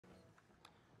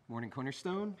Morning,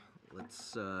 Cornerstone.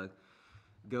 Let's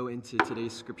go into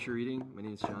today's scripture reading. My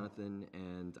name is Jonathan,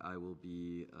 and I will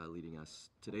be leading us.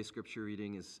 Today's scripture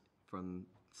reading is from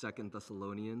 2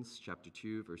 Thessalonians chapter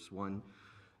 2, verse 1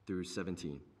 through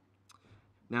 17.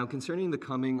 Now, concerning the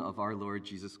coming of our Lord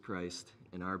Jesus Christ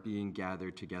and our being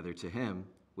gathered together to him,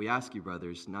 we ask you,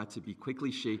 brothers, not to be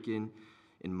quickly shaken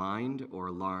in mind or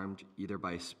alarmed, either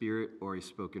by a spirit or a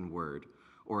spoken word,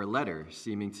 or a letter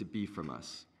seeming to be from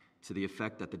us, to the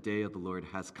effect that the day of the Lord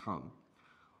has come.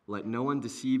 Let no one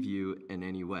deceive you in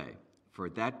any way, for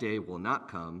that day will not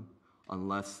come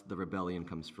unless the rebellion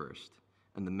comes first,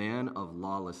 and the man of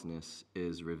lawlessness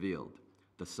is revealed,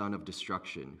 the son of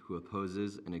destruction, who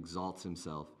opposes and exalts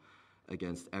himself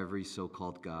against every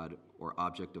so-called God or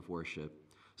object of worship,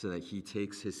 so that he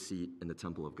takes his seat in the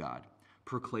temple of God,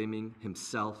 proclaiming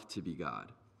himself to be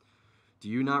God. Do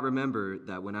you not remember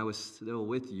that when I was still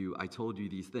with you, I told you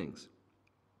these things?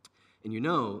 And you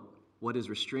know what is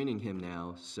restraining him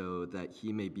now, so that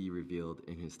he may be revealed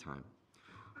in his time.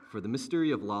 For the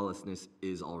mystery of lawlessness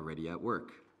is already at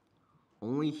work.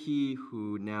 Only he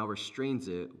who now restrains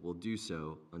it will do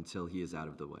so until he is out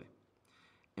of the way.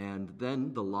 And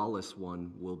then the lawless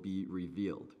one will be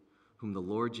revealed, whom the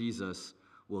Lord Jesus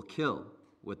will kill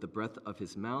with the breath of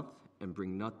his mouth and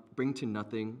bring to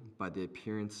nothing by the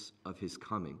appearance of his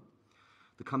coming.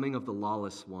 The coming of the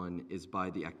lawless one is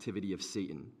by the activity of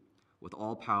Satan, with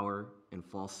all power and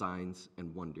false signs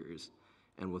and wonders,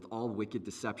 and with all wicked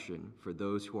deception for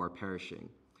those who are perishing,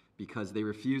 because they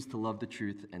refuse to love the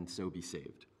truth and so be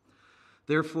saved.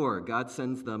 Therefore, God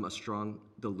sends them a strong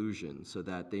delusion, so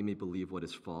that they may believe what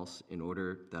is false, in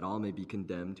order that all may be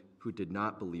condemned who did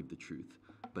not believe the truth,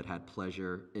 but had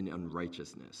pleasure in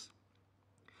unrighteousness.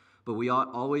 But we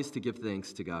ought always to give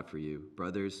thanks to God for you,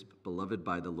 brothers, beloved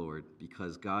by the Lord,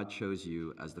 because God chose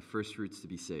you as the firstfruits to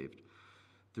be saved,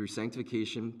 through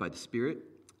sanctification by the Spirit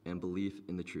and belief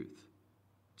in the truth.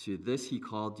 To this he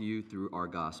called you through our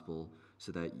gospel,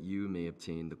 so that you may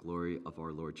obtain the glory of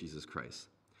our Lord Jesus Christ.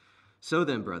 So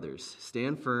then, brothers,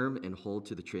 stand firm and hold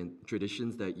to the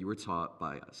traditions that you were taught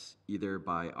by us, either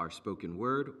by our spoken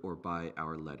word or by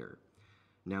our letter.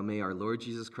 Now may our Lord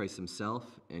Jesus Christ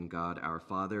himself and God our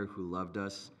Father, who loved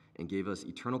us and gave us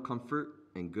eternal comfort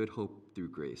and good hope through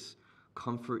grace,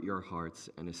 comfort your hearts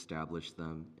and establish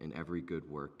them in every good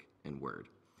work and word.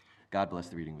 God bless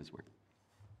the reading of his word.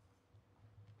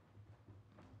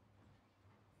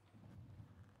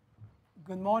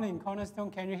 Good morning, Cornerstone.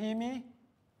 Can you hear me?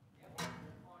 Good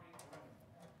morning.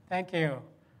 Thank you.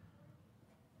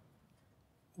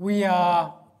 We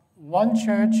are one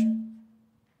church,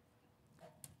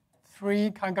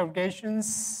 3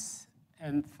 congregations,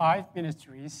 and 5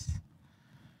 ministries.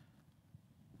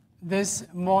 This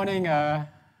morning,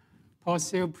 Paul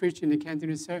Seal preached in the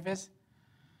Cantonese service,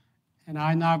 and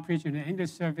I now preach in the English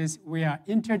service. We are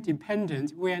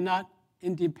interdependent. We are not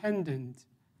independent.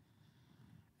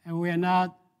 And we are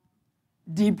not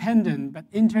dependent, but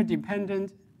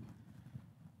interdependent.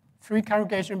 3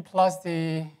 congregations plus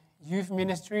the youth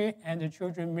ministry and the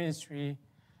children ministry.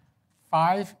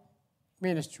 5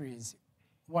 ministries,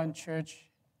 1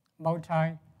 church,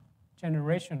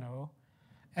 multi-generational.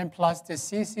 And plus the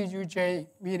CCUJ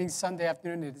meeting Sunday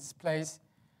afternoon at this place.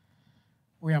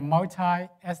 We are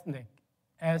multi-ethnic.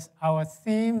 As our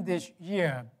theme this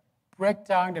year, break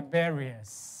down the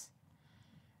barriers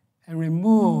and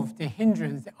remove the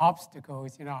hindrance, the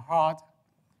obstacles in our heart,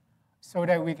 so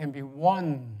that we can be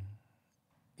one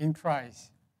in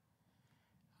Christ.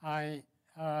 I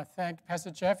thank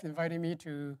Pastor Jeff for inviting me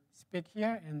to speak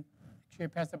here, and actually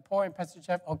Pastor Paul and Pastor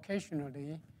Jeff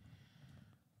occasionally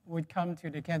would come to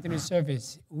the Cantonese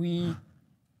service. We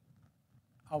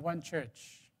are one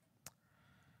church.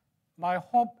 My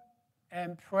hope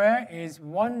and prayer is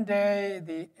one day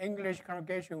the English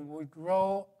congregation will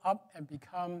grow up and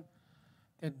become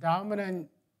the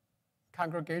dominant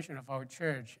congregation of our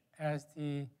church, as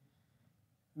the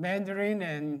Mandarin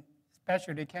and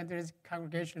especially the Cantonese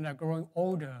congregation are growing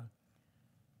older.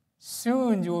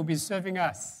 Soon you will be serving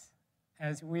us,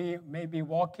 as we may be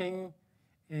walking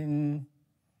in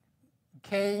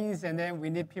canes, and then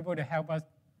we need people to help us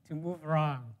to move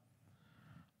around.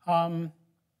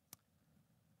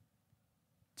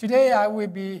 Today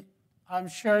I'm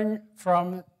sharing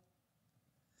from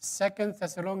 2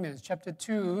 Thessalonians chapter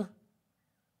 2.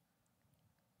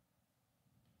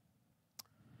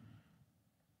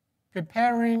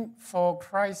 Preparing for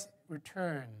Christ's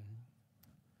return.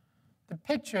 The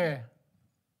picture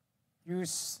you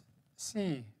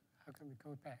see, how can we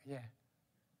go back? Yeah.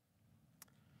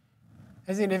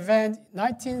 As an event,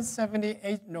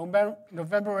 1978,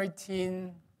 November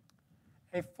 18,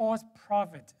 a false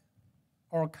prophet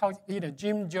or cult leader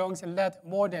Jim Jones led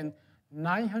more than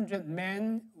 900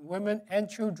 men, women, and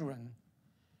children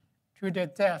to their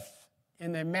death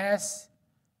in a mass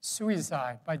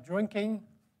suicide by drinking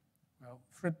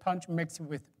fruit punch mixed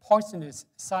with poisonous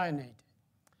cyanide.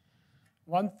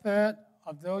 1/3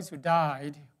 of those who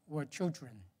died were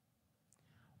children.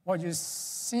 What you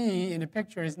see in the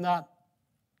picture is not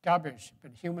garbage,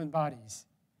 but human bodies,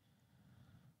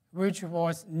 which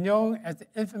was known as the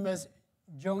infamous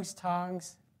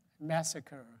Jonestown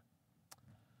Massacre.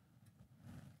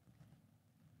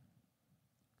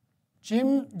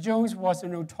 Jim Jones was a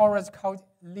notorious cult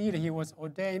leader. He was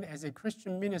ordained as a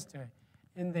Christian minister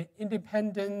in the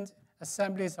Independent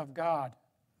Assemblies of God.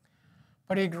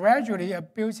 But he gradually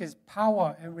abused his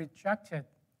power and rejected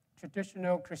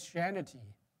traditional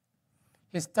Christianity.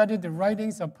 He studied the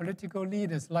writings of political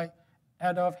leaders like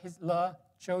Adolf Hitler,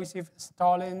 Joseph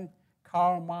Stalin,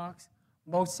 Karl Marx,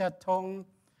 Mao Zedong,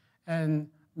 and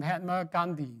Mahatma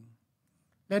Gandhi.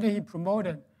 Later, he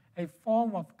promoted a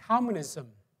form of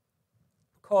communism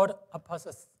called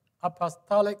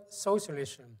apostolic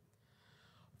socialism,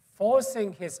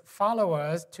 forcing his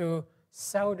followers to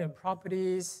sell their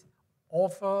properties,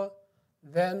 offer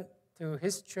them to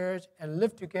his church, and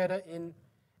live together in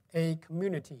a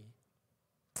community.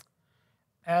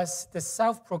 As the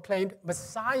self-proclaimed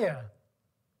Messiah,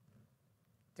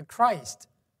 the Christ,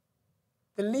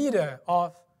 the leader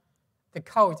of the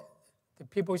cult, the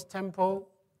People's Temple,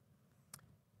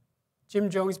 Jim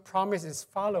Jones promised his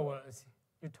followers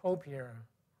utopia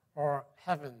or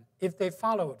heaven if they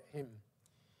followed him.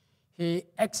 He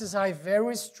exercised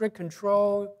very strict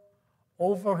control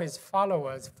over his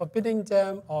followers, forbidding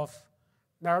them of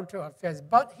marital affairs.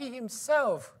 But he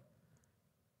himself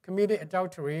committed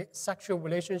adultery, sexual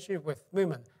relationship with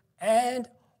women, and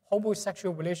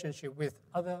homosexual relationship with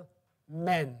other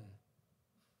men.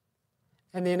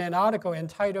 And in an article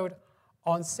entitled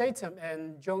On Satan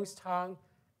and Jonestown,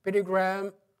 Billy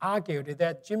Graham argued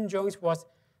that Jim Jones was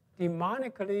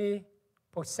demonically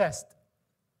possessed.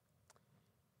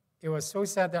 It was so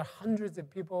sad that hundreds of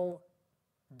people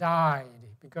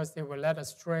died because they were led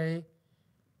astray,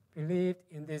 believed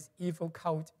in this evil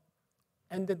cult,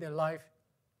 ended their life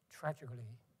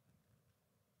tragically.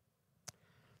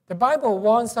 The Bible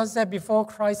warns us that before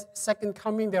Christ's second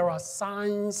coming, there are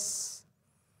signs,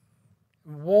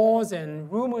 wars,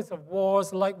 and rumors of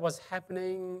wars like what's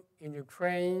happening in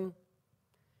Ukraine.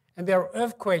 And there are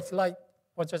earthquakes like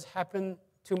what just happened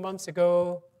 2 months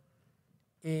ago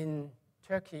in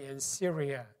Turkey and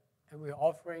Syria. And we're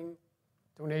offering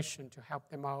donation to help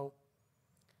them out.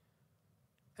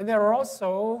 And there are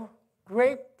also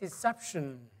great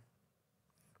deception.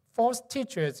 False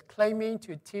teachers claiming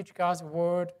to teach God's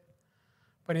word,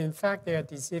 but in fact they are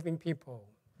deceiving people.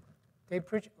 They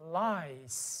preach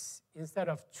lies instead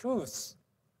of truth.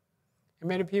 And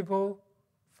many people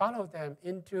follow them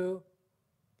into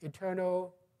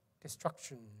eternal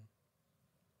destruction.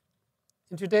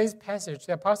 In today's passage,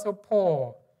 the Apostle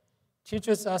Paul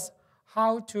teaches us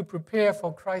how to prepare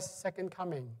for Christ's second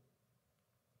coming.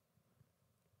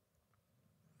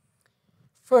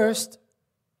 First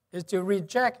is to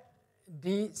reject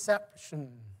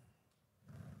deception.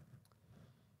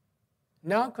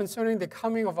 Now, concerning the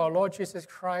coming of our Lord Jesus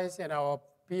Christ and our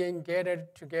being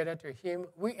gathered together to him,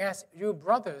 we ask you,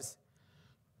 brothers,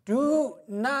 do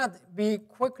not be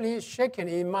quickly shaken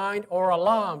in mind or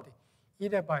alarmed,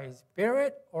 either by his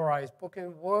spirit or a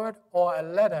spoken word or a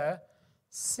letter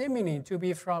seeming to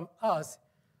be from us,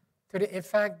 to the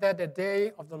effect that the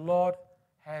day of the Lord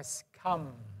has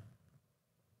come.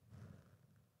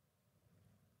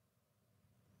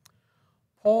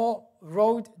 Paul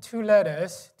wrote 2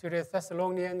 letters to the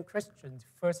Thessalonian Christians,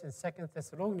 1st and 2nd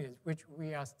Thessalonians, which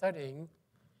we are studying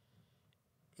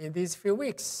in these few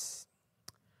weeks,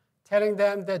 telling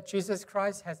them that Jesus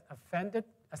Christ has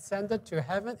ascended to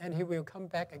heaven and he will come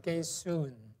back again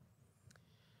soon.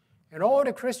 And all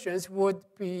the Christians would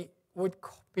be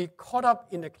caught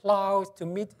up in the clouds to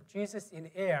meet Jesus in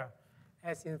the air,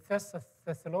 as in 1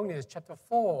 Thessalonians chapter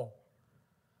 4.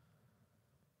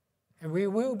 And we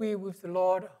will be with the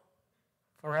Lord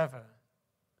forever.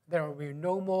 There will be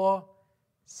no more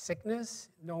sickness,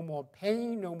 no more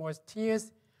pain, no more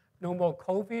tears, no more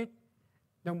COVID,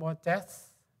 no more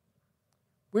death.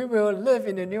 We will live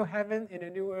in the new heaven, in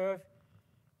the new earth,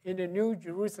 in the new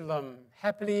Jerusalem,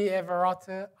 happily ever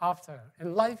after.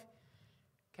 And life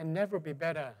can never be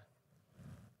better.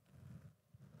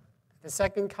 The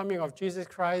second coming of Jesus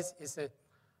Christ is a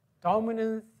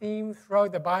dominant theme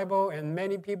throughout the Bible, and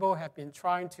many people have been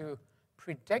trying to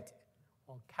predict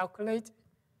or calculate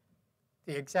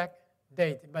the exact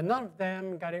date, but none of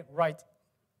them got it right.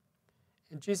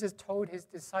 And Jesus told his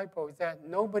disciples that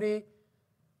nobody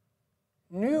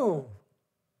knew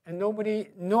and nobody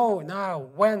knows now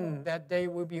when that day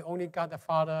will be. Only God the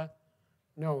Father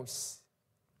knows.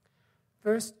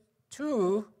 Verse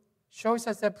 2 shows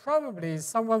us that probably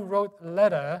someone wrote a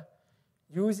letter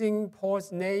using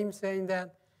Paul's name, saying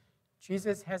that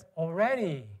Jesus has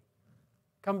already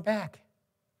come back.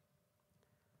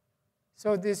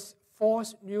 So this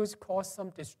false news caused some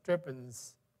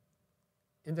disturbance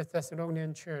in the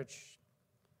Thessalonian church.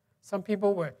 Some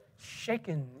people were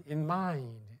shaken in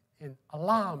mind and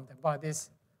alarmed by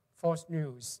this false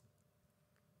news.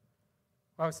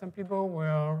 While some people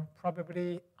were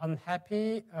probably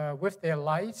unhappy with their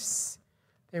lives,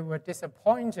 they were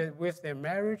disappointed with their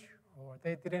marriage, or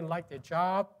they didn't like their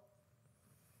job.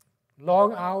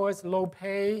 Long hours, low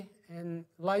pay, and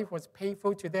life was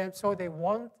painful to them, so they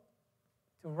want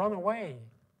to run away,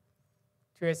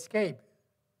 to escape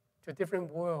to a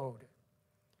different world.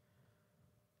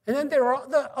 And then there are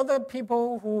other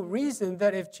people who reasoned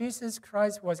that if Jesus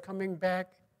Christ was coming back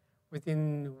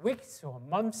within weeks or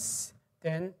months,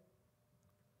 then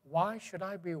why should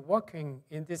I be working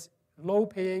in this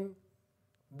low-paying,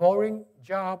 boring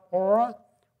job? Or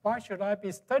why should I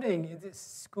be studying in this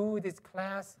school, this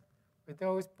class, with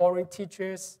those boring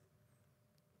teachers?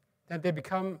 Then they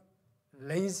become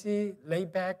lazy,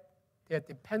 laid back. They are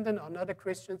dependent on other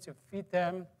Christians to feed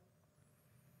them.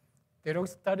 They don't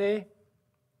study.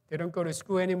 They don't go to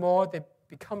school anymore. They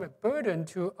become a burden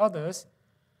to others.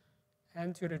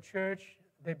 And to the church,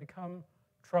 they become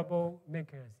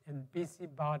troublemakers and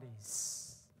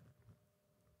busybodies.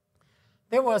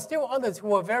 There were still others who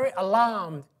were very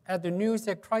alarmed at the news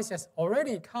that Christ has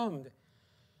already come,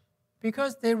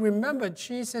 because they remembered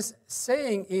Jesus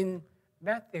saying in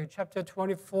Matthew chapter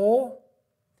 24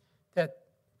 that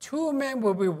 2 men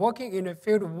will be working in a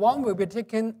field, one will be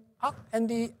taken up and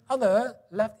the other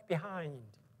left behind.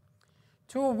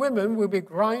 2 women will be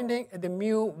grinding at the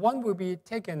mill, one will be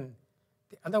taken,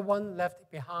 the other one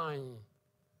left behind.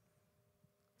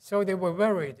 So they were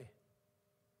worried.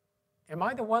 Am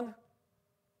I the one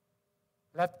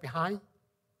left behind?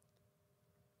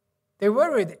 They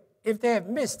worried if they have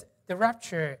missed the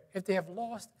rapture, if they have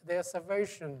lost their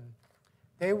salvation.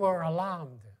 They were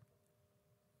alarmed.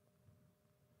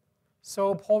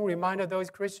 So Paul reminded those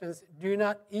Christians, do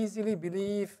not easily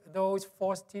believe those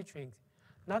false teachings,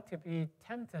 not to be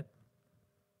tempted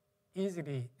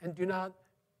easily, and do not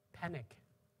panic.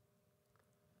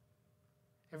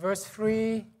 In verse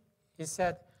 3, he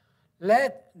said,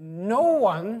 let no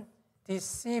one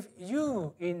deceive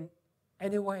you in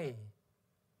any way.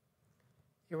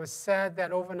 It was said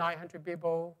that over 900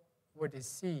 people were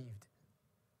deceived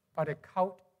by the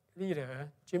cult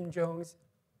leader, Jim Jones,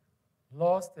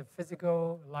 lost their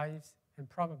physical lives and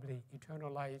probably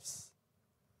eternal lives.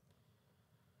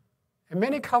 And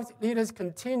many cult leaders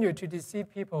continue to deceive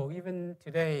people even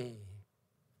today.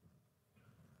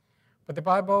 But the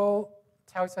Bible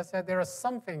tells us that there is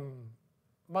something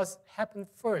must happen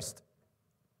first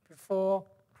before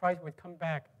Christ would come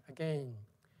back again.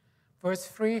 Verse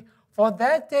 3, for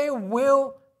that day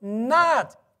will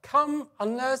not come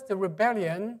unless the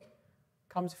rebellion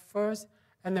comes first,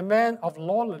 and the man of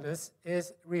lawlessness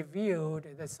is revealed,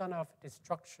 the son of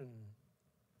destruction,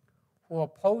 who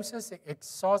opposes and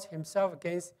exalts himself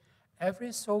against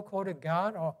every so-called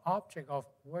God or object of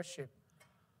worship,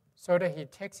 so that he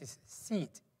takes his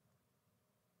seat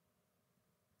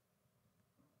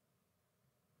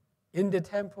in the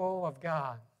temple of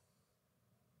God,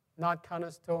 not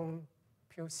cornerstone,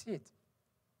 pew seat,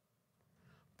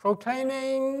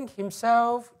 proclaiming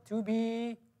himself to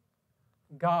be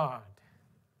God.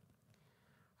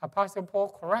 Apostle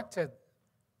Paul corrected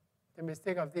the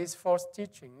mistake of these false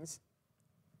teachings.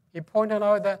 He pointed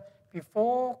out that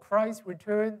before Christ's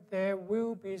return, there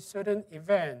will be certain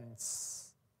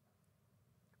events.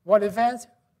 What events?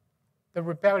 The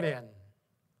rebellion.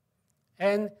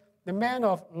 And the man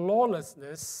of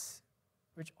lawlessness,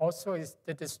 which also is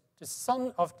the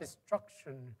son of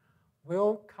destruction,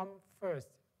 will come first.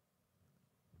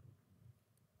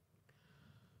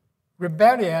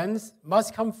 Rebellions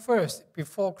must come first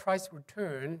before Christ's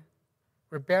return.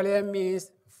 Rebellion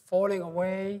means falling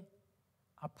away,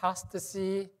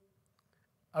 apostasy,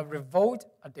 a revolt,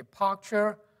 a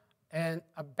departure, and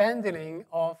abandoning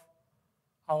of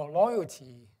our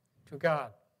loyalty to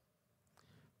God.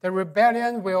 The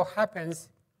rebellion will happen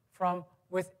from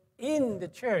within the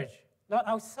church, not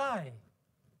outside.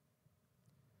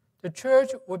 The church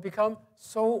will become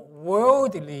so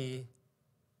worldly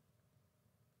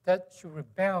that she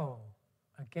rebel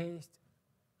against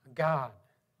God.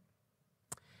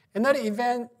 Another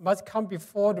event must come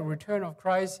before the return of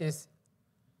Christ is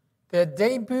the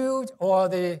debut or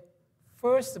the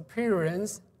first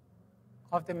appearance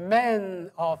of the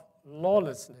man of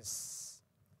lawlessness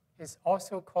is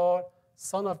also called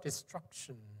son of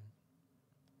destruction.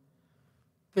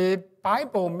 The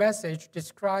Bible message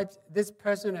describes this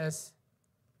person as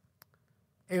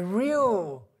a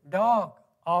real dog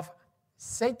of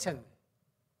Satan.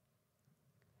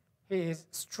 He is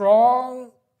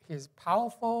strong, he is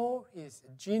powerful, he is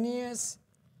a genius,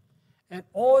 and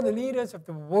all the leaders of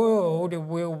the world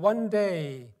will one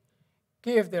day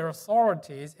give their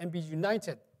authorities and be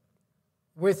united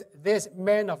with this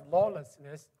man of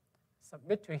lawlessness,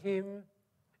 submit to him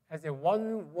as a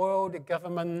one world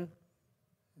government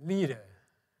leader.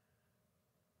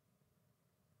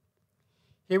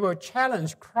 He will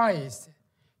challenge Christ.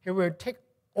 He will take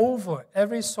over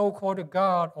every so-called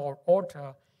God or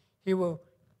altar. He will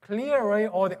clear away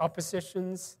all the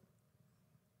oppositions.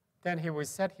 Then he will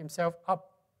set himself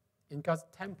up in God's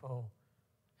temple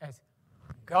as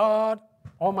God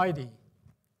Almighty.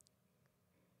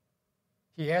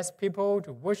 He asks people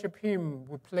to worship him,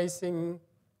 replacing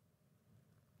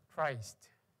Christ.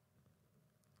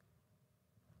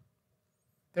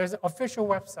 There's an official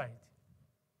website,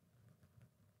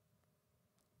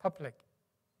 public,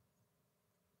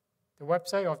 the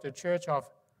website of the Church of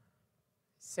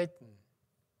Satan.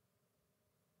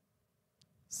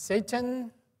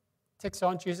 Satan takes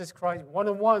on Jesus Christ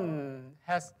one-on-one,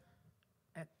 has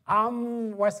an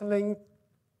arm wrestling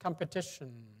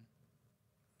competition.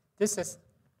 This is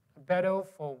a battle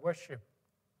for worship,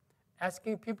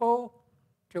 asking people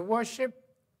to worship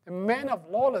the man of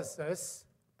lawlessness,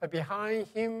 but behind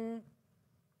him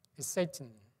is Satan.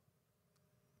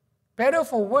 Battle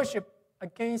for worship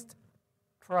against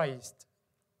Christ.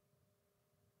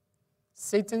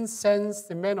 Satan sends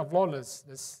the man of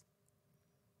lawlessness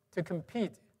to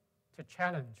compete, to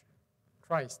challenge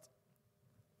Christ.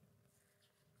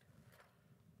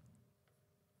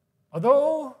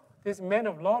 Although this man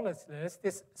of lawlessness,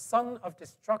 this son of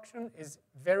destruction, is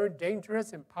very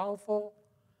dangerous and powerful,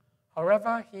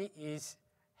 however, he is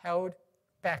held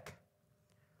back,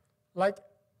 like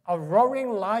a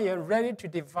roaring lion ready to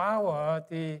devour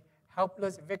the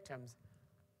helpless victims.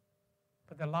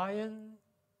 But the lion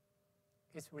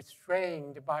is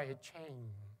restrained by a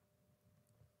chain.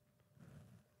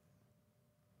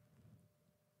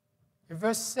 In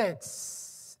verse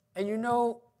 6, and you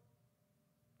know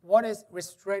what is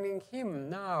restraining him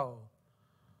now,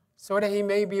 so that he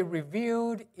may be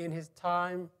revealed in his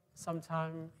time,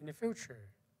 sometime in the future.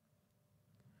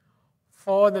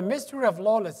 For the mystery of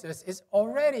lawlessness is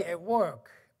already at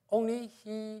work. Only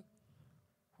he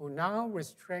who now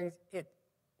restrains it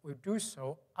will do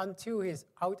so until he is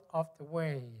out of the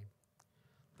way.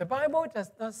 The Bible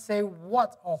does not say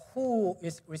what or who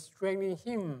is restraining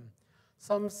him.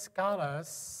 Some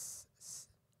scholars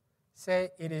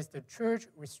say it is the church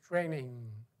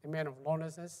restraining the man of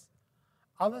lawlessness.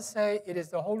 Others say it is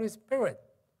the Holy Spirit.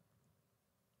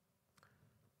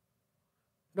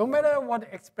 No matter what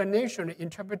explanation or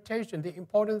interpretation, the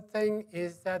important thing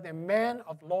is that the man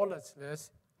of lawlessness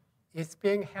is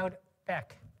being held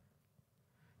back.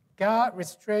 God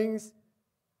restrains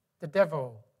the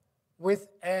devil with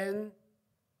a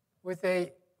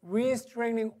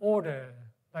restraining order,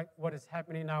 like what is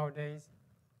happening nowadays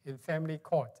in family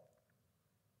court.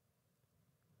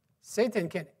 Satan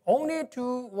can only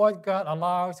do what God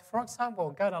allows. For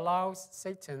example, God allows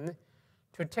Satan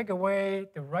to take away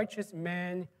the righteous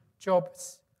man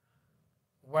Job's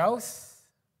wealth,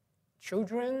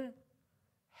 children,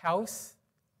 health.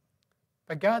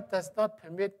 But God does not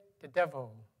permit the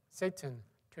devil, Satan,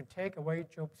 to take away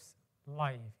Job's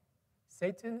life.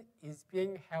 Satan is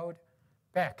being held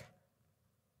back.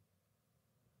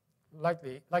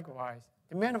 Likewise,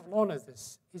 the man of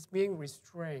lawlessness is being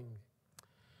restrained.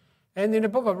 And in the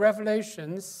book of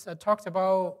Revelations, talks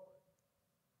about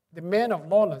the man of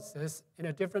lawlessness in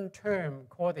a different term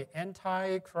called the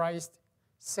Antichrist.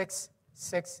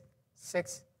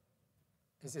 666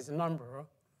 is his number.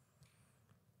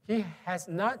 He has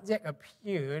not yet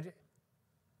appeared.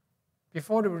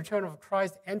 Before the return of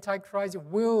Christ, Antichrist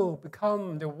will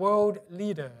become the world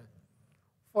leader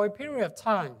for a period of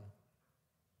time.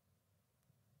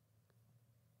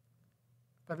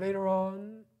 But later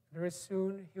on, very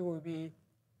soon, he will be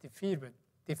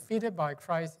defeated by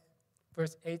Christ.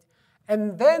 Verse 8,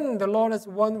 and then the lawless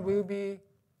one will be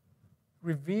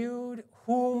revealed,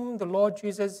 whom the Lord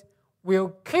Jesus will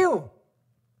kill.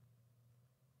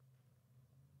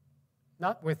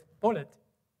 Not with bullet,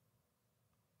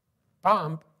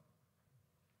 bomb,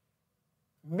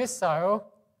 missile.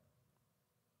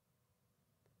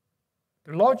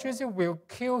 The Lord Jesus will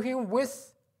kill him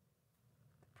with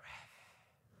breath.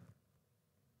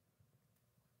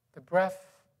 the breath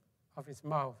of his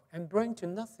mouth, and bring to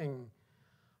nothing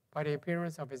by the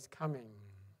appearance of his coming.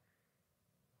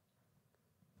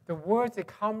 The word that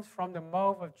comes from the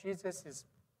mouth of Jesus is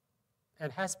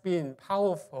and has been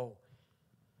powerful.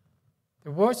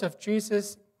 The words of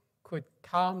Jesus could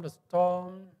calm the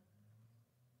storm,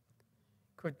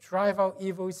 could drive out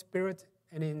evil spirits,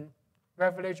 and in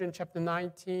Revelation chapter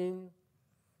 19,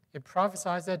 it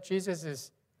prophesies that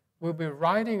Jesus will be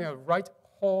riding a white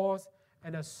horse,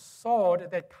 and a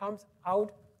sword that comes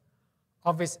out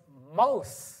of his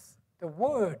mouth, the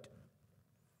word,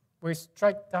 will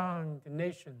strike down the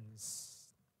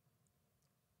nations.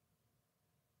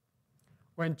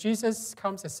 When Jesus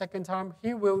comes a second time,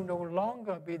 he will no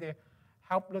longer be the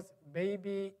helpless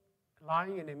baby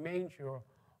lying in a manger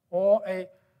or a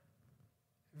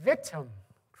victim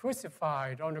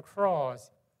crucified on the cross.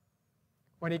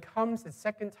 When he comes the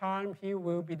second time, he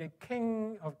will be the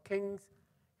King of kings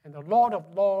and the Lord of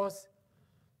lords,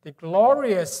 the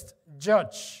glorious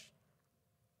judge.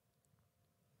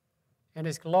 And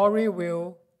his glory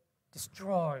will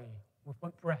destroy with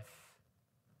one breath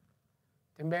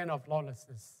the man of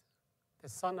lawlessness, the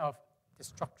son of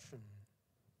destruction.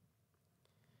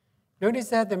 Notice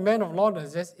that the man of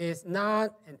lawlessness is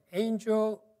not an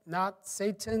angel, not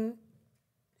Satan.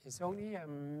 He's only a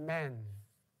man,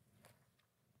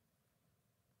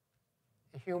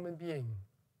 a human being.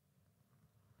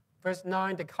 Verse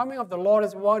 9, the coming of the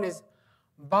lawless one is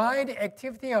by the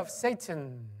activity of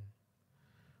Satan,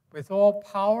 with all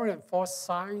power and false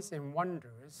signs and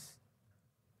wonders.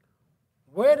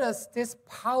 Where does this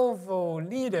powerful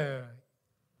leader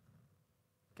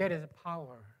get his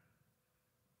power?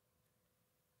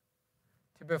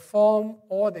 To perform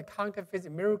all the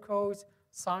counterfeit miracles,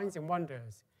 signs, and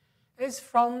wonders. It's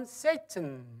from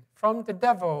Satan, from the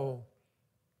devil.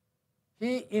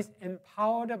 He is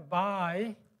empowered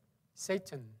by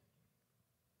Satan.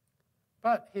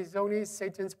 But he's only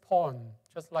Satan's pawn,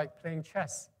 just like playing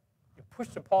chess. You push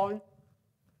the pawn,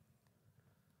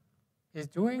 he's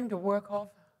doing the work of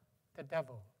the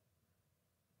devil.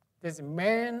 This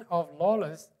man of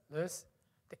lawlessness,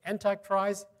 the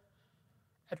Antichrist,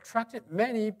 attracted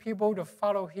many people to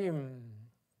follow him,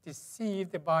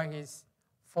 deceived by his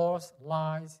false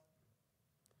lies.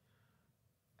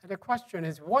 And the question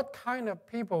is, what kind of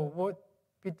people would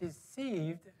be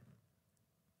deceived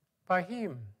by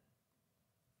him?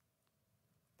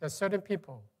 There are certain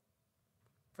people.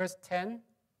 Verse 10,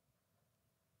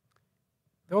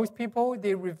 those people,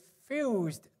 they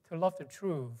refused to love the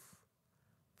truth.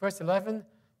 Verse 11,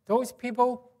 those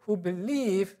people who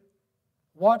believe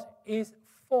what is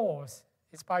false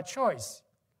is by choice.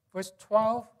 Verse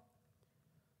 12,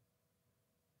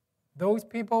 those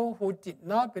people who did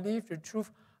not believe the truth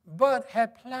but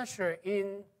had pleasure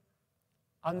in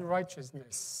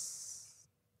unrighteousness.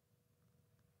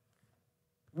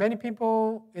 Many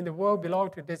people in the world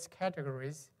belong to these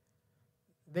categories.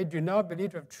 They do not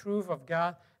believe the truth of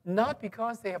God, not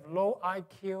because they have low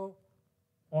IQ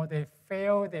or they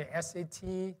fail their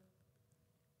SAT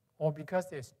or because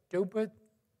they're stupid.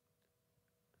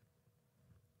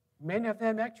 Many of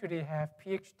them actually have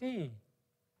PhD,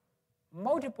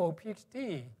 multiple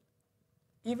PhD,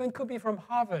 even could be from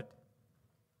Harvard.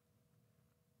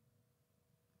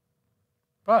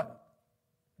 But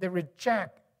they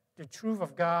reject the truth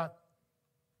of God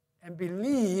and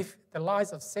believe the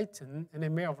lies of Satan and the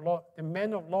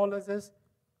man of lawlessness.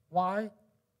 Why?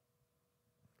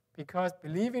 Because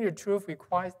believing the truth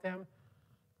requires them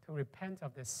to repent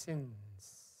of their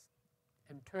sins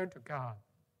and turn to God.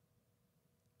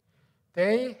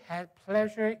 They had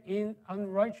pleasure in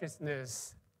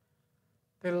unrighteousness.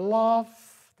 They love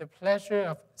the pleasure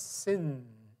of sin.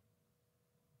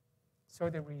 So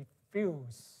they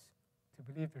refuse to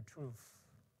believe the truth.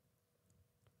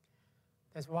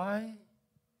 That's why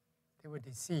they were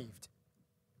deceived.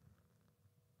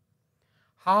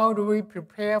 How do we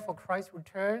prepare for Christ's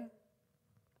return?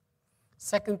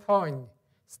 Second point,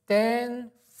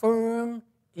 stand firm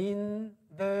in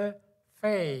the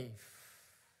faith.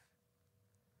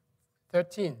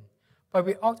 13, but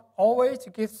we ought always to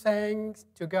give thanks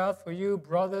to God for you,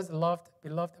 brothers,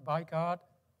 beloved by God,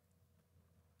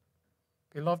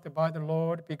 beloved by the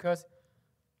Lord, because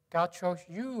God chose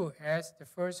you as the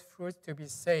first fruits to be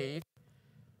saved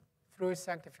through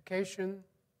sanctification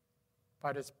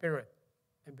by the Spirit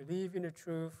and believe in the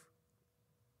truth.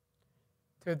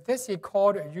 To this he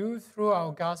called you through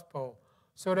our gospel,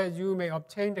 so that you may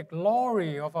obtain the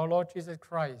glory of our Lord Jesus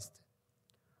Christ.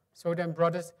 So then,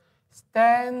 brothers,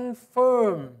 stand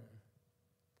firm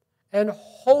and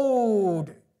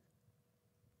hold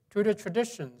to the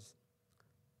traditions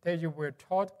that you were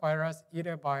taught by us,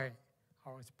 either by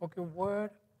our spoken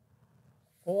word,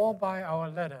 or by our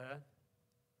letter,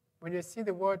 when you see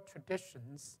the word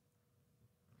traditions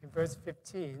in verse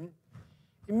 15,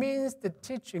 it means the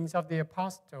teachings of the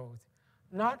apostles,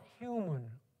 not human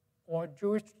or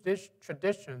Jewish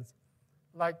traditions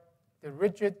like the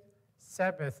rigid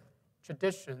Sabbath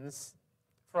traditions.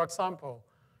 For example,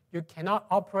 you cannot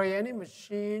operate any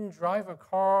machine, drive a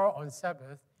car on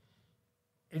Sabbath.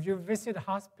 If you visit a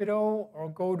hospital or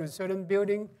go to a certain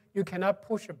building, you cannot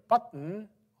push a button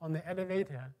on the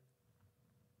elevator.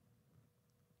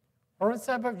 Or on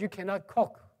Sabbath, you cannot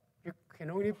cook. You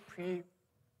can only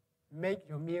make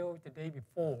your meal the day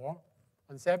before.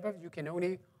 On Sabbath, you can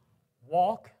only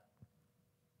walk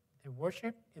and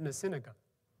worship in the synagogue.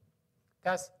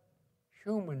 That's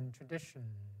human tradition.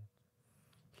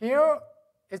 Here,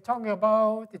 it's talking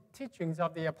about the teachings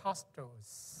of the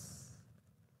apostles.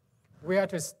 We are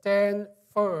to stand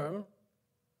firm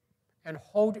and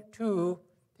hold to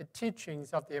the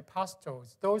teachings of the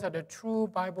apostles. Those are the true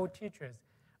Bible teachers,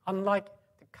 unlike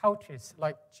the cultists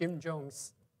like Jim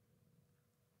Jones.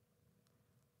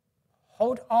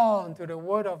 Hold on to the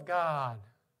Word of God.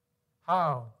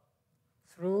 How?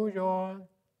 Through your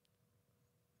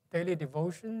daily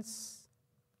devotions,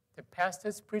 the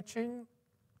pastor's preaching,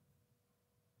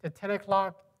 the 10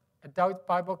 o'clock adult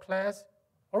Bible class,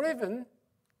 or even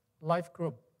life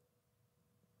group,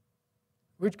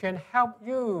 which can help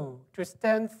you to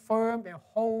stand firm and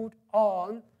hold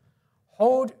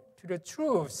to the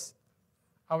truths.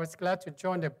 I was glad to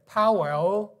join the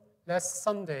powwow last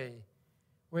Sunday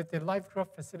with the life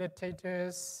group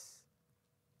facilitators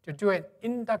to do an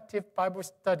inductive Bible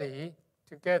study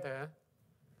together.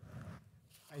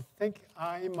 I think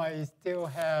I might still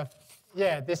have,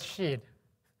 this sheet.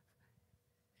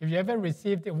 If you ever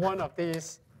received one of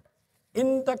these,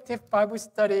 inductive Bible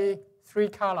study, 3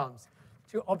 columns,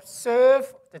 to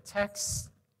observe the text,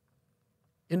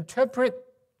 interpret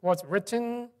what's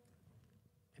written,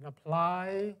 and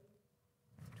apply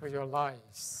to your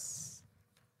lives.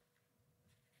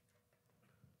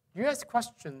 You ask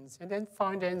questions and then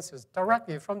find answers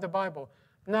directly from the Bible,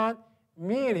 not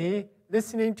merely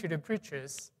listening to the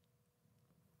preachers.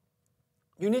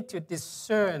 You need to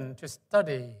discern, to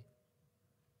study,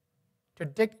 to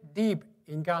dig deep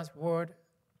in God's Word,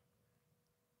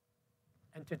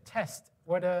 and to test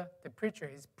whether the preacher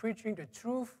is preaching the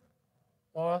truth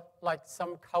or, like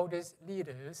some cultist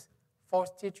leaders,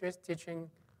 false teachers teaching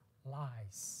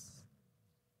lies.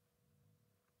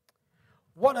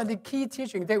 What are the key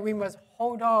teachings that we must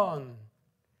hold on,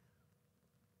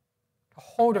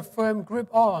 hold a firm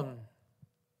grip on?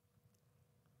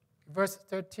 Verse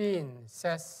 13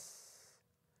 says,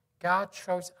 God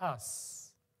chose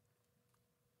us.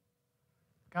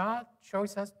 God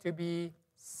chose us to be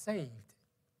saved.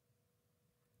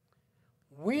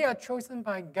 We are chosen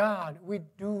by God. We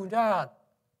do not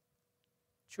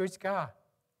choose God.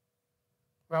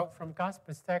 Well, from God's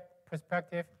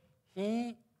perspective,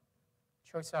 He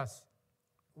chose us.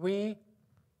 We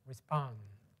respond.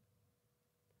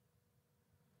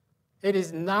 It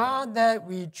is not that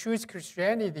we choose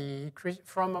Christianity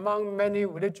from among many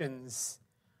religions.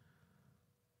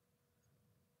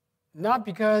 Not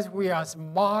because we are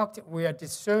smart, we are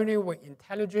discerning, we're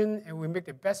intelligent, and we make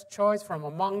the best choice from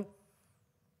among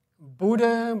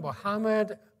Buddha,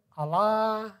 Muhammad,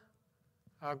 Allah,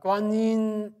 Guan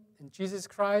Yin, and Jesus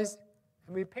Christ,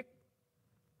 and we pick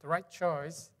the right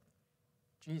choice,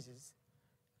 Jesus.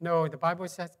 No, the Bible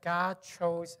says God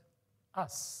chose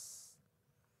us.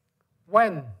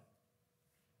 When?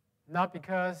 Not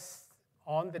because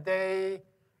on the day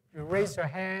you raise your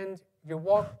hand, you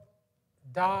walk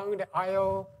down the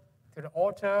aisle to the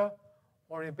altar,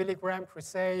 or a Billy Graham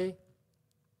crusade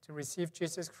to receive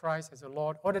Jesus Christ as the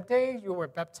Lord, or the day you were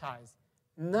baptized.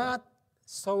 Not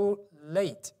so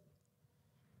late.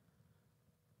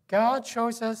 God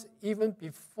chose us even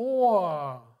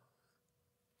before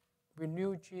we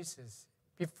knew Jesus,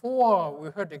 before we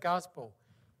heard the gospel,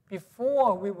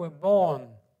 before we were born.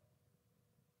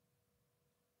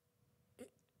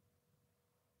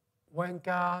 When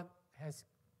God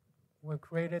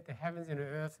created the heavens and the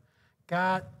earth,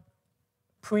 God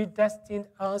predestined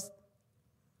us.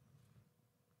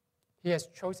 He has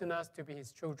chosen us to be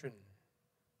His children.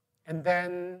 And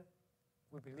then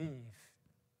we believe.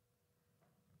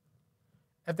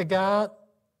 After God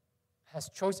has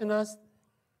chosen us,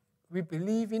 we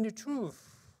believe in the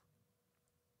truth.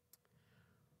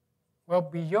 Well,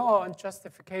 beyond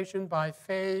justification by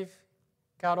faith,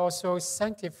 God also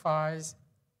sanctifies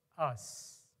us.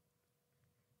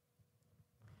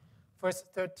 Verse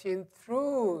 13,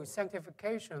 through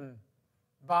sanctification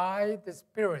by the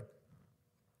Spirit.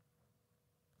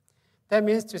 That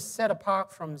means to set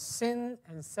apart from sin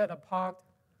and set apart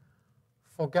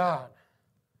for God.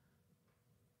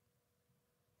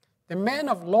 The man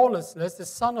of lawlessness, the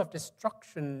son of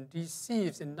destruction,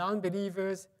 deceives the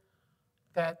non-believers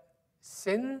that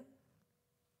sin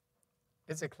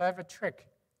is a clever trick.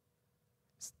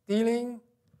 Stealing,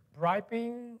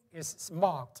 bribing is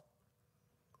smart.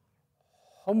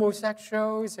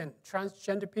 Homosexuals and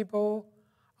transgender people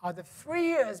are the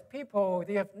freest people.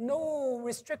 They have no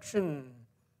restriction.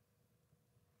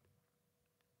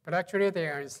 But actually they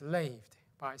are enslaved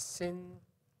by sin.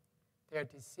 They are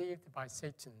deceived by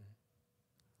Satan.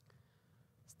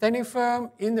 Standing firm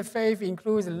in the faith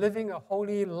includes living a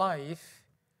holy life,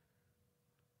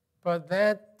 but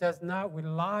that does not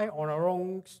rely on our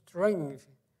own strength,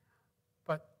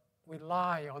 but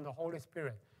rely on the Holy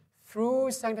Spirit through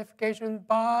sanctification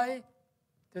by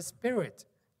the Spirit.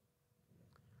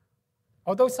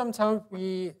 Although sometimes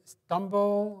we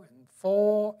stumble and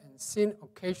fall and sin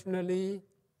occasionally,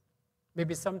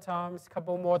 maybe sometimes a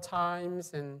couple more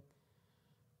times,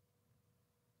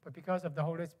 but because of the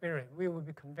Holy Spirit, we will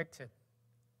be convicted.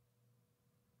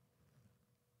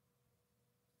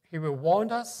 He will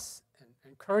warn us and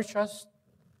encourage us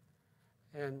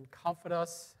and comfort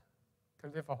us to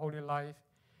live a holy life.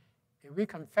 If we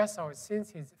confess our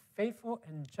sins, He is faithful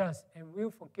and just and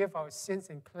will forgive our sins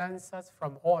and cleanse us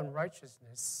from all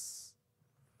unrighteousness.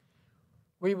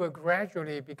 We will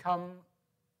gradually become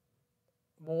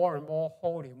more and more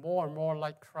holy, more and more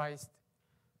like Christ,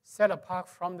 set apart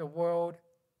from the world,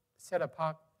 set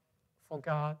apart for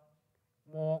God,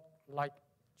 more like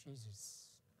Jesus.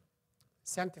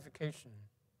 Sanctification.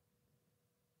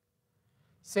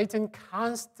 Satan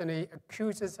constantly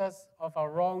accuses us of our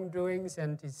wrongdoings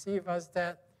and deceives us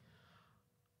that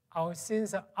our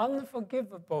sins are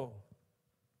unforgivable.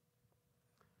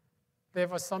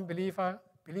 Therefore, some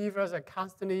believers are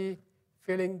constantly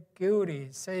feeling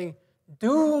guilty, saying,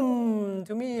 "Doom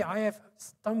to me, I have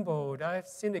stumbled, I have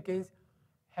sinned against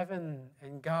heaven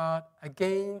and God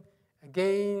again,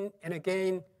 and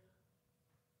again.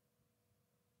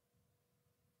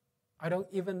 I don't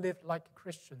even live like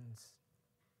Christians,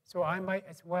 so I might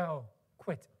as well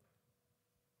quit,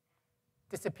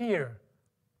 disappear.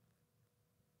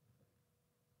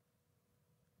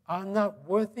 I'm not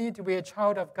worthy to be a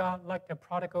child of God like the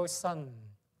prodigal son.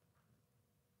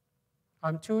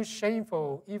 I'm too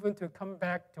shameful even to come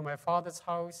back to my father's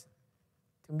house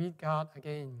to meet God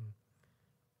again."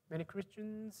 Many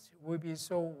Christians will be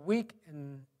so weak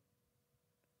and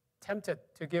tempted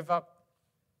to give up,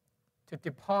 to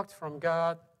depart from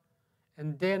God,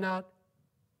 and dare not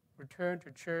return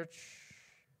to church.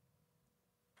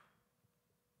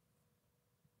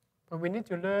 But we need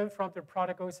to learn from the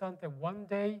prodigal son that one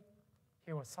day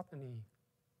he was suddenly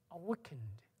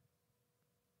awakened.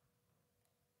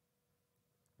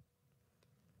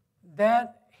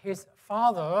 That his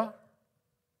father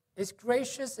is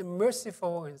gracious and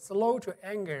merciful and slow to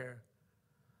anger.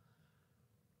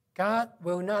 God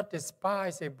will not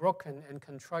despise a broken and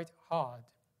contrite heart.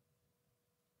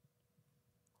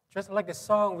 Just like the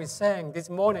song we sang this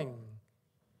morning,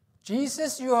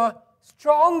 "Jesus, you are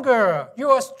stronger, you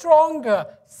are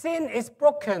stronger. Sin is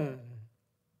broken.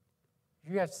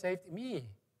 You have saved me."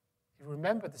 You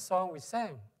remember the song we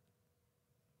sang.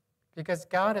 Because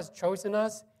God has chosen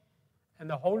us and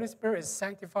the Holy Spirit is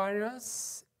sanctifying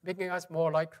us, making us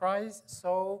more like Christ,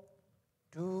 so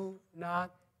do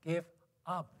not give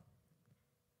up.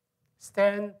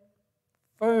 Stand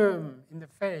firm in the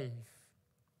faith.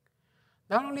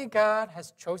 Not only God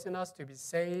has chosen us to be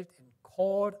saved and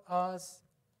called us,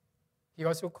 He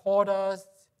also called us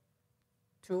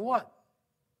to what?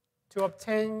 To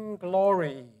obtain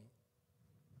glory.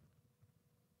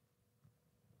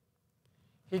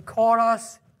 He called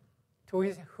us to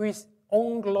His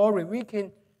own glory. We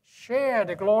can share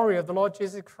the glory of the Lord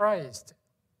Jesus Christ.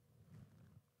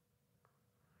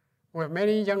 We have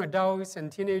many young adults and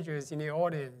teenagers in the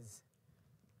audience.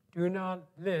 Do not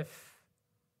live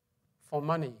for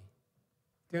money.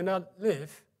 Do not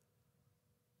live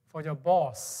for your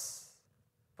boss,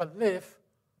 but live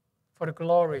for the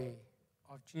glory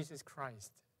of Jesus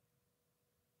Christ.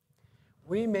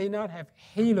 We may not have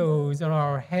halos on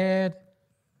our head,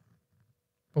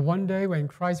 but one day when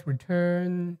Christ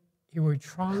returns, He will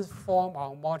transform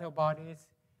our mortal bodies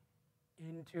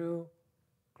into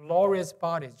glorious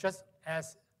bodies, just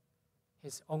as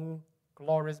His own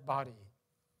glorious body.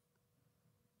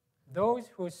 Those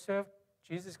who serve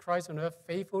Jesus Christ on earth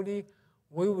faithfully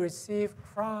will receive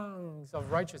crowns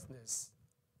of righteousness.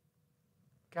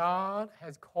 God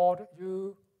has called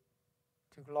you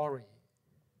to glory.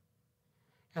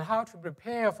 And how to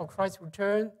prepare for Christ's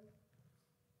return?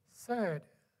 Third,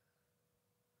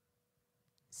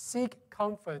 seek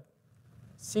comfort.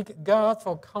 Seek God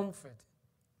for comfort.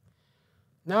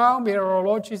 Now may our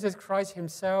Lord Jesus Christ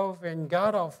himself and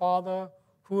God our Father,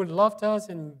 who loved us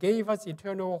and gave us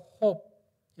eternal hope,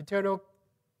 eternal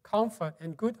comfort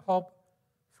and good hope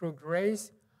through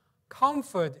grace,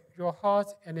 comfort your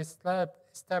hearts and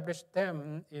establish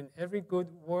them in every good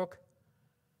work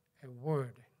and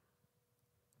word.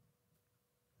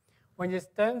 When you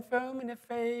stand firm in the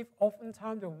faith,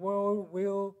 oftentimes the world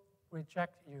will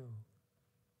reject you,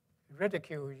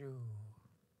 ridicule you,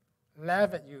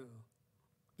 laugh at you,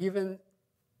 even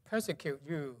persecute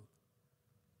you.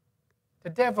 The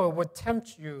devil would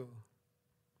tempt you.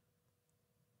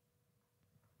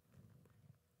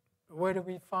 Where do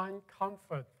we find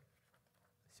comfort,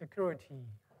 security,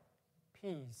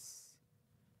 peace?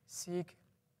 Seek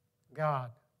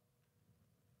God.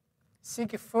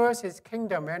 Seek first his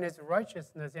kingdom and his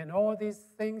righteousness, and all these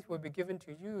things will be given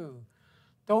to you.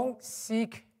 Don't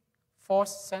seek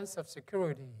false sense of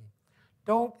security.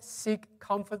 Don't seek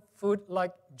comfort food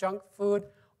like junk food,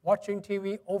 watching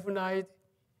TV overnight.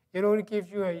 It only gives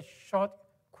you a short,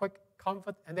 quick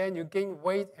comfort, and then you gain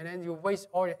weight, and then you waste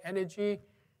all your energy.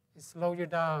 It slows you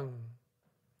down.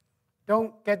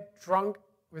 Don't get drunk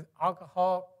with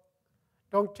alcohol.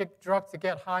 Don't take drugs to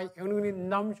get high. It only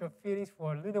numbs your feelings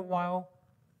for a little while.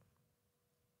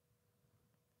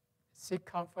 Seek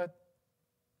comfort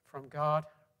from God.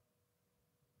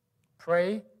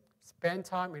 Pray. Spend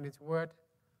time in his word.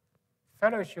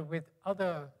 Fellowship with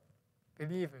other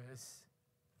believers.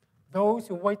 Those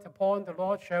who wait upon the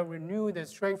Lord shall renew their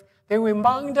strength. They will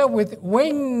mount up with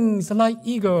wings like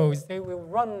eagles. They will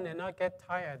run and not get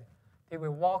tired. They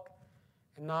will walk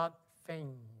and not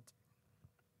faint.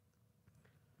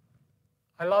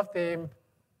 I love the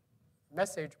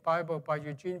Message Bible by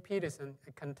Eugene Peterson,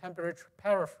 a contemporary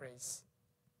paraphrase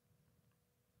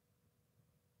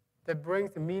that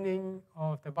brings the meaning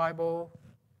of the Bible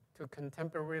to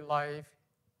contemporary life.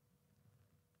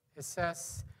 It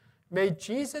says, may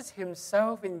Jesus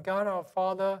himself and God our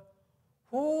Father,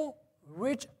 who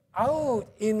reach out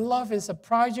in love and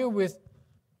surprise you with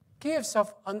gifts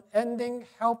of unending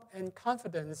help and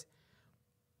confidence,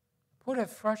 put a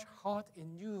fresh heart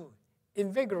in you,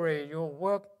 invigorate your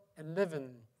work and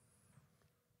living,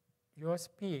 your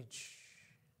speech.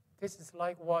 This is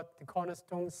like what the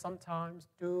cornerstones sometimes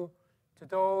do to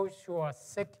those who are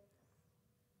sick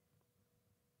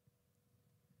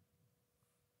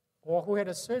or who had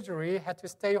a surgery, had to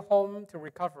stay home to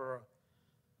recover.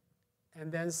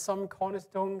 And then some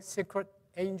cornerstone secret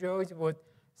angels would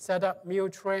set up meal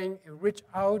train and reach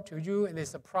out to you, and they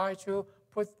surprise you,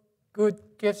 put good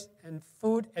gifts and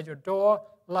food at your door,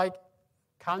 like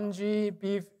kanji,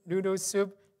 beef noodle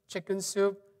soup, chicken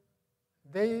soup.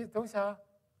 Those are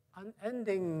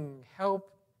unending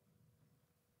help.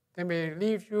 They may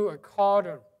leave you a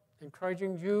card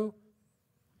encouraging you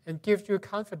and give you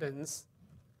confidence.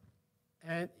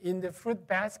 And in the fruit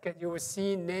basket, you will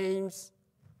see names.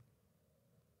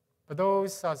 But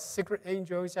those are secret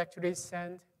angels actually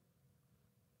sent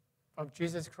from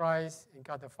Jesus Christ and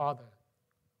God the Father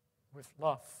with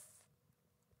love.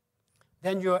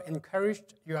 Then you are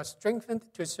encouraged, you are strengthened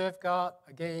to serve God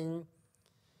again.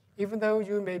 Even though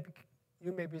you may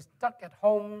be stuck at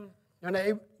home,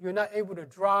 you're not able to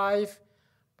drive,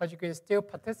 but you can still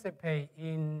participate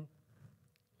in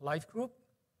life group.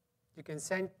 You can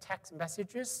send text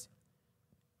messages,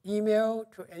 email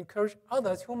to encourage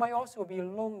others who might also be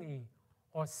lonely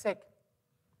or sick,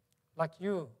 like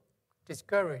you,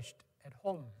 discouraged at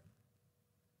home.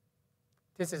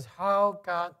 This is how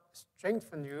God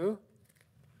strengthens you,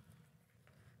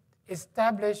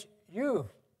 establish you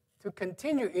to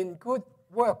continue in good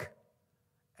work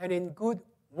and in good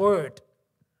word.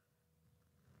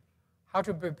 How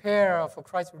to prepare for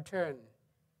Christ's return.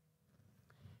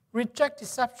 Reject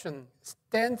deception.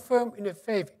 Stand firm in the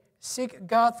faith. Seek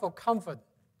God for comfort.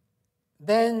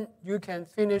 Then you can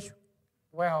finish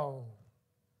well.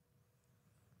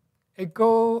 A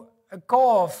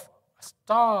golf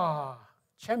star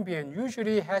champion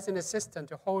usually has an assistant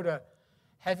to hold a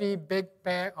heavy big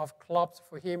bag of clubs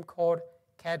for him called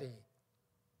caddy.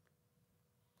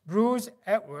 Bruce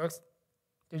Edwards,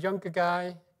 the younger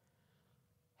guy,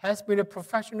 has been a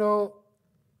professional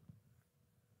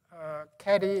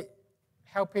caddy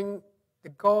helping the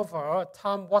golfer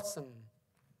Tom Watson.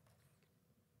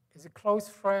 He's a close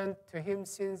friend to him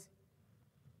since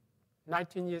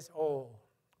 19 years old.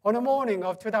 On the morning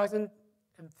of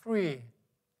 2003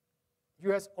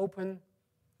 U.S. Open,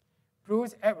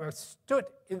 Bruce Edwards stood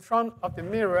in front of the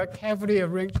mirror, carefully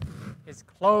arranged his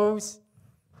clothes,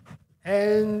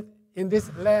 and in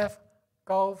this left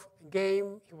golf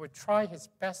game, he would try his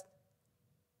best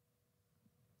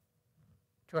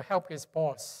to help his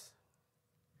boss.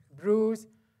 Bruce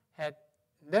had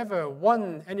never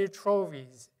won any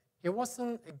trophies. He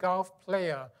wasn't a golf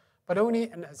player, but only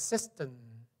an assistant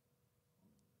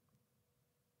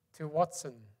to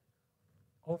Watson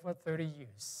over 30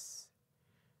 years.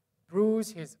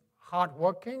 Bruce is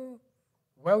hardworking,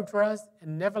 well-dressed,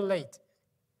 and never late.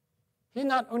 He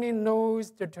not only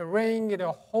knows the terrain and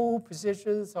the whole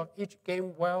positions of each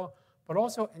game well, but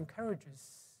also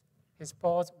encourages his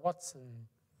boss, Watson.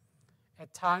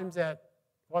 At times that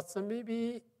Watson may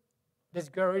be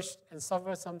discouraged and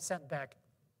suffer some setback.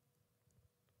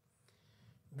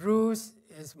 Bruce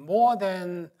is more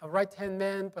than a right-hand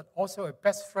man, but also a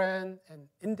best friend and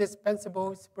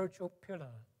indispensable spiritual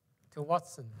pillar to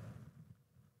Watson.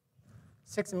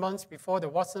 6 months before the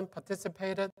Watson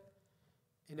participated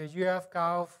in the UF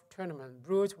golf tournament,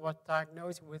 Bruce was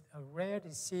diagnosed with a rare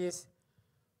disease,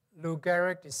 Lou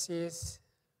Gehrig's disease,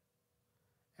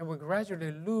 and would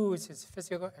gradually lose his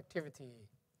physical activity.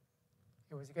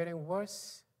 It was getting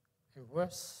worse and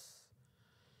worse.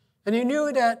 And he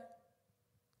knew that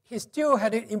he still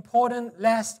had an important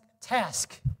last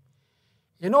task.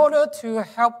 In order to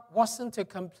help Watson to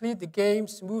complete the game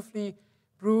smoothly,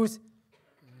 Bruce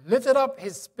lifted up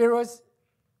his spirits,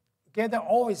 gathered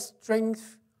all his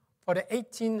strength for the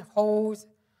 18 holes,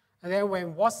 and then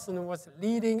when Watson was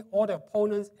leading, all the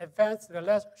opponents advanced to the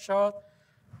last shot,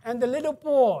 and the little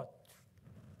ball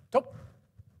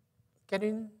get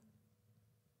in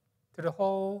to the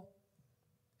hole,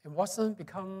 and Watson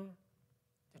became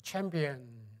the champion.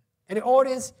 And the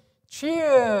audience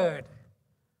cheered.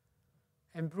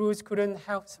 And Bruce couldn't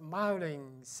help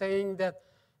smiling, saying that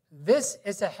this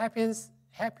is the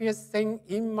happiest thing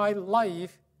in my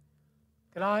life,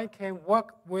 that I can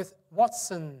work with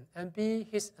Watson and be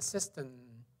his assistant.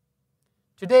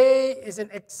 Today is an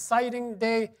exciting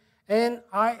day, and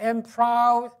I am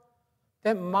proud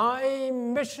that my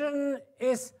mission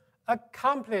is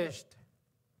accomplished.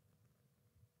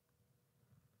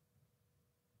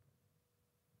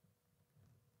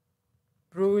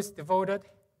 Bruce devoted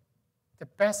the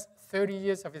best 30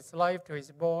 years of his life to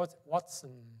his boss,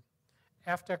 Watson.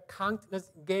 After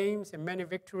countless games and many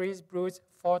victories, Bruce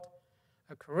fought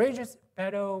a courageous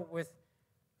battle with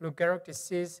Lou Gehrig's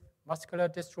disease, muscular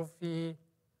dystrophy,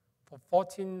 for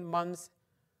 14 months.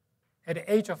 At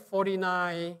the age of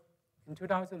 49, in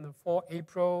 2004,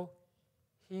 April,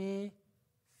 he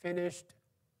finished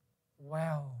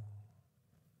well.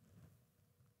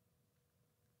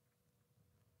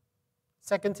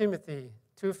 2 Timothy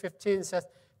 2:15 says,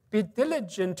 "Be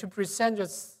diligent to present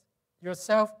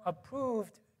yourself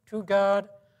approved to God,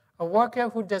 a worker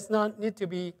who does not need to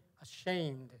be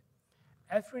ashamed."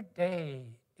 Every day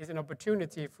is an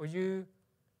opportunity for you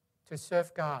to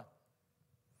serve God.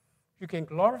 You can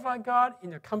glorify God in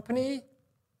your company,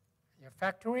 in your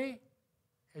factory,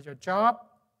 at your job,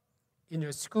 in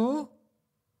your school.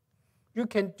 You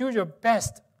can do your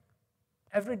best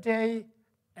every day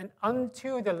and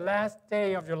until the last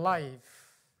day of your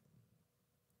life.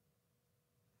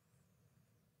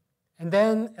 And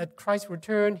then at Christ's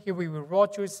return, he will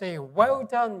reward you, saying, "Well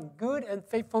done, good and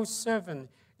faithful servant.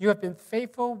 You have been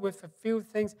faithful with a few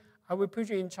things. I will put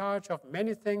you in charge of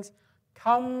many things.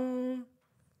 Come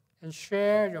and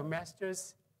share your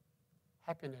master's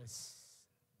happiness."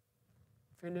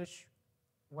 Finish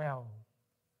well.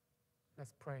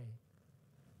 Let's pray.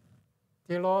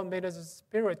 Dear Lord, may the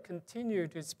Spirit continue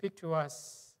to speak to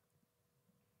us.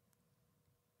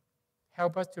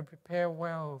 Help us to prepare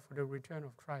well for the return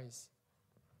of Christ.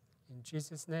 In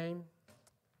Jesus' name,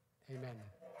 amen.